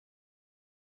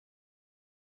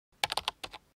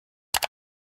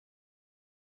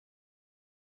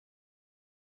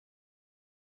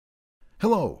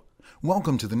Hello,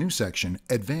 welcome to the new section,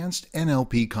 Advanced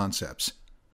NLP Concepts.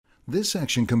 This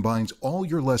section combines all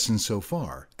your lessons so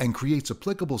far and creates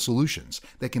applicable solutions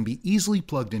that can be easily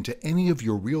plugged into any of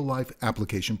your real-life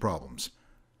application problems.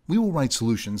 We will write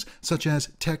solutions such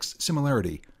as text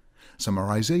similarity,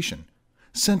 summarization,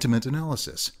 sentiment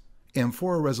analysis,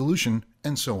 amphora resolution,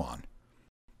 and so on.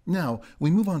 Now,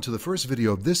 we move on to the first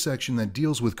video of this section that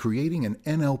deals with creating an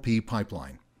NLP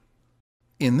pipeline.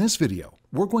 In this video,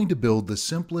 we're going to build the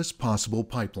simplest possible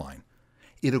pipeline.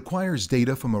 It acquires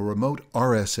data from a remote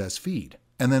RSS feed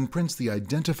and then prints the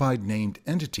identified named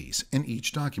entities in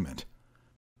each document.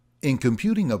 In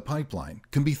computing, a pipeline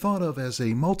can be thought of as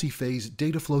a multi-phase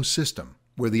data flow system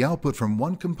where the output from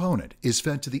one component is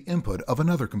fed to the input of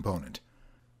another component.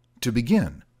 To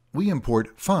begin, we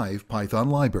import 5 Python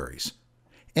libraries: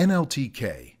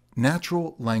 NLTK,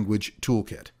 Natural Language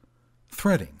Toolkit;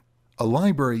 Threading, a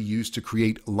library used to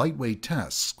create lightweight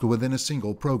tasks within a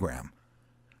single program;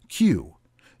 Q,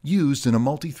 used in a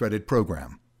multi-threaded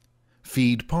program;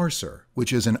 Feed Parser,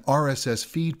 which is an RSS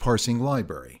feed parsing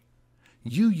library;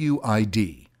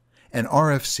 UUID, an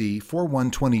RFC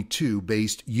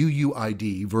 4122-based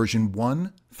UUID version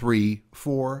 1, 3,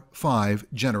 4, 5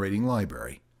 generating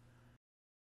library.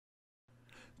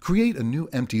 Create a new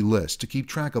empty list to keep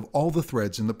track of all the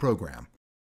threads in the program.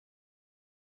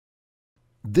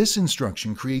 This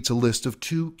instruction creates a list of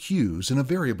 2 queues in a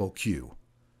variable queue.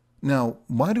 Now,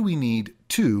 why do we need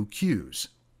 2 queues?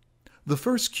 The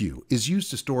first queue is used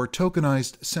to store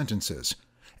tokenized sentences,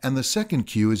 and the second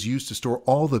queue is used to store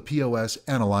all the POS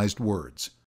analyzed words.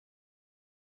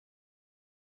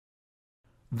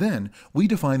 Then, we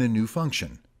define a new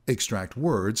function, extract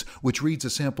words, which reads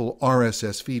a sample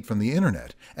RSS feed from the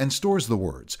internet and stores the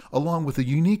words, along with a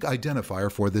unique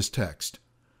identifier for this text.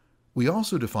 We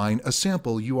also define a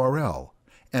sample URL,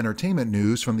 entertainment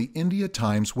news from the India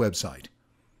Times website.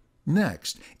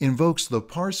 Next, invokes the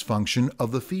parse function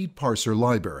of the feed parser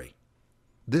library.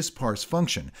 This parse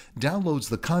function downloads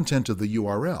the content of the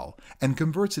URL and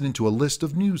converts it into a list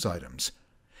of news items.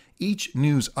 Each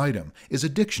news item is a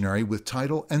dictionary with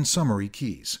title and summary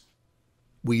keys.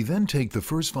 We then take the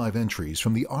first 5 entries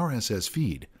from the RSS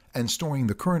feed and storing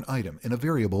the current item in a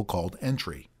variable called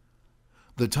entry.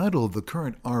 The title of the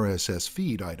current RSS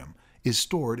feed item is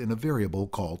stored in a variable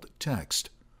called text.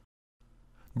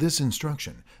 This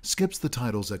instruction skips the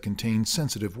titles that contain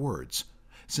sensitive words.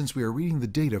 Since we are reading the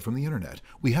data from the internet,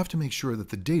 we have to make sure that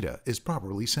the data is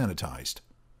properly sanitized.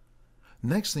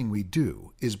 Next thing we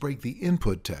do is break the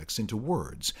input text into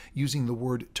words using the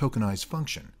word tokenize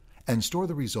function and store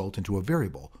the result into a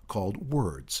variable called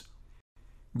words.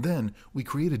 Then we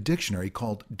create a dictionary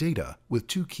called data with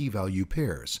 2 key value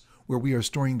pairs, where we are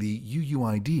storing the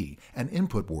UUID and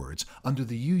input words under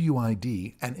the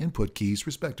UUID and input keys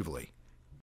respectively.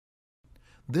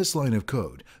 This line of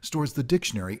code stores the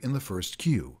dictionary in the first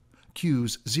queue,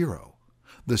 queues 0.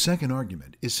 The second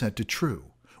argument is set to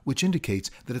true, which indicates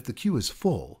that if the queue is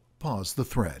full, pause the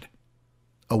thread.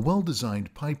 A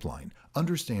well-designed pipeline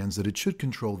understands that it should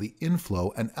control the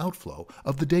inflow and outflow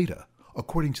of the data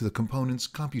according to the component's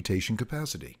computation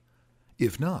capacity.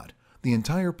 If not, the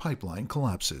entire pipeline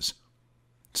collapses.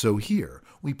 So here,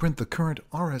 we print the current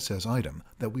RSS item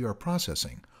that we are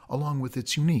processing along with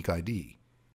its unique ID.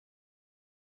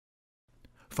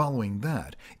 Following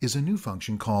that is a new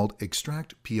function called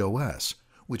extract POS,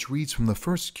 which reads from the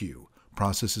first queue,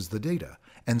 processes the data,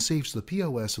 and saves the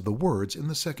POS of the words in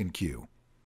the second queue.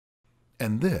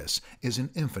 And this is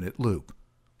an infinite loop.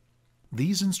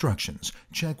 These instructions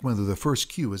check whether the first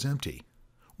queue is empty.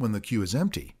 When the queue is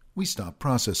empty, we stop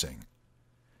processing.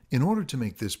 In order to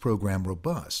make this program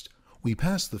robust, we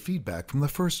pass the feedback from the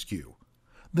first queue.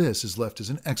 This is left as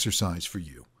an exercise for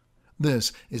you.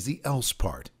 This is the else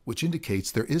part, which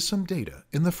indicates there is some data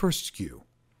in the first queue.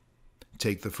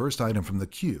 Take the first item from the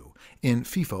queue in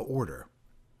FIFO order.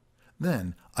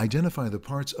 Then identify the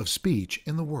parts of speech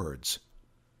in the words.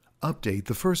 Update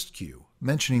the first queue,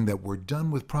 mentioning that we're done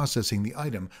with processing the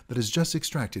item that is just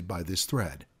extracted by this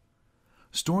thread.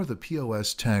 Store the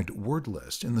POS tagged word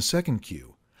list in the second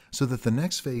queue so that the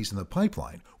next phase in the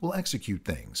pipeline will execute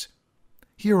things.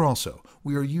 Here also,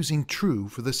 we are using true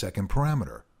for the second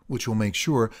parameter, which will make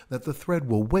sure that the thread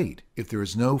will wait if there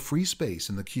is no free space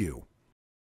in the queue.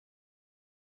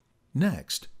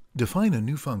 Next, define a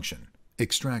new function,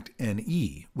 extract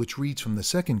NE, which reads from the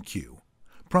second queue,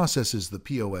 processes the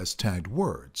POS tagged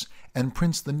words, and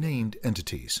prints the named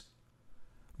entities.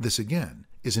 This again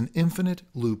is an infinite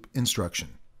loop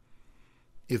instruction.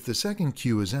 If the second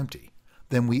queue is empty,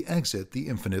 then we exit the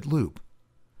infinite loop.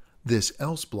 This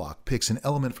else block picks an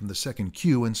element from the second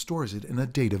queue and stores it in a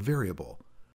data variable.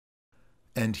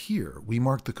 And here we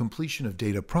mark the completion of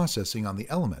data processing on the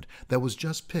element that was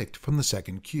just picked from the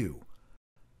second queue.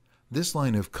 This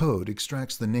line of code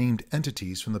extracts the named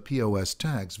entities from the POS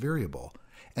tags variable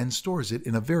and stores it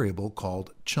in a variable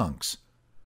called chunks.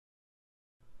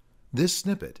 This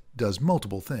snippet does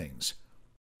multiple things.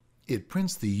 It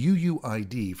prints the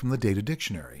UUID from the data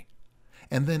dictionary,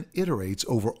 and then iterates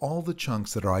over all the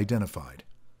chunks that are identified.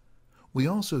 We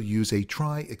also use a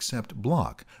try-except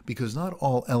block because not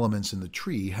all elements in the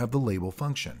tree have the label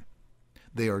function.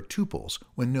 They are tuples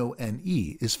when no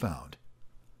NE is found.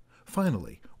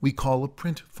 Finally, we call a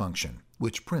print function,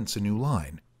 which prints a new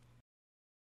line.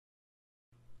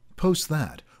 Post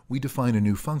that, we define a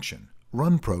new function,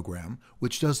 run program,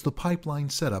 which does the pipeline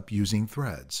setup using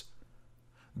threads.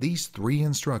 These three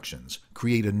instructions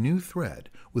create a new thread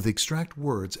with extract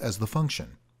words as the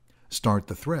function, start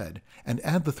the thread, and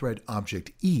add the thread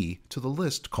object E to the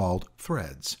list called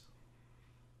threads.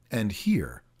 And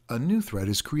here, a new thread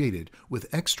is created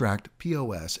with extract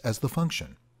POS as the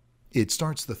function. It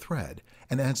starts the thread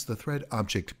and adds the thread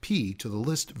object P to the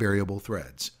list variable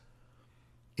threads.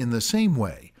 In the same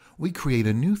way, we create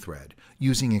a new thread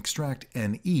using extract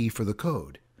NE for the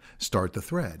code, start the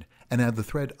thread, and add the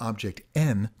thread object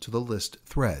N to the list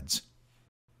threads.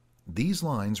 These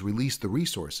lines release the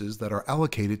resources that are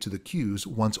allocated to the queues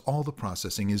once all the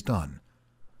processing is done.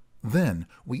 Then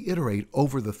we iterate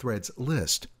over the threads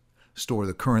list, store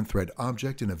the current thread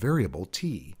object in a variable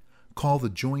T, call the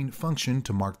join function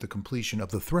to mark the completion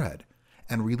of the thread,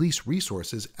 and release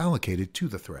resources allocated to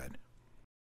the thread.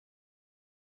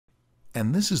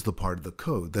 And this is the part of the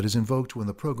code that is invoked when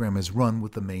the program is run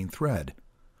with the main thread.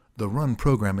 The run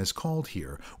program is called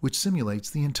here, which simulates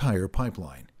the entire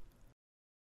pipeline.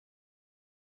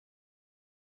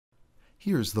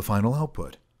 Here's the final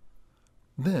output.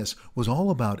 This was all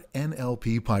about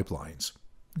NLP pipelines.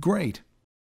 Great!